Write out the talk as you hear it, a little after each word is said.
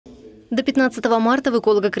До 15 марта в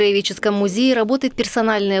Эколого-краеведческом музее работает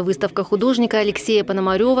персональная выставка художника Алексея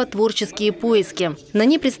Пономарева «Творческие поиски». На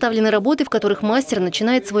ней представлены работы, в которых мастер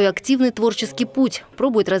начинает свой активный творческий путь,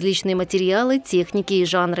 пробует различные материалы, техники и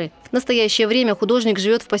жанры. В настоящее время художник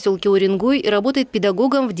живет в поселке Уренгой и работает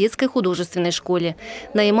педагогом в детской художественной школе.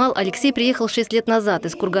 На Ямал Алексей приехал 6 лет назад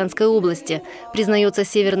из Курганской области. Признается,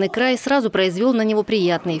 Северный край сразу произвел на него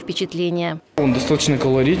приятные впечатления. Он достаточно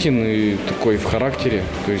колоритен и такой в характере.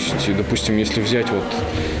 То есть, допустим, если взять вот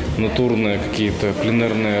натурные какие-то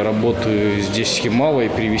пленерные работы здесь с Ямала и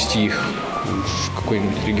перевести их в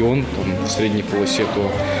какой-нибудь регион, там, в средней полосе,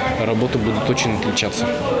 то работы будут очень отличаться.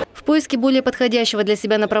 В поиске более подходящего для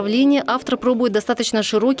себя направления автор пробует достаточно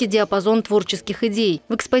широкий диапазон творческих идей.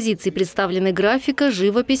 В экспозиции представлены графика,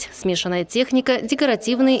 живопись, смешанная техника,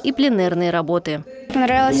 декоративные и пленерные работы.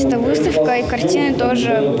 Понравилась эта выставка и картины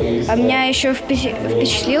тоже. А меня еще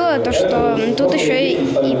впечатлило то, что тут еще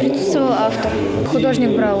и присутствовал автор.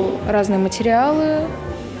 Художник брал разные материалы.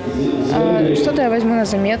 Что-то я возьму на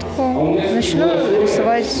заметку. Начну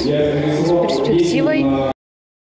рисовать с перспективой.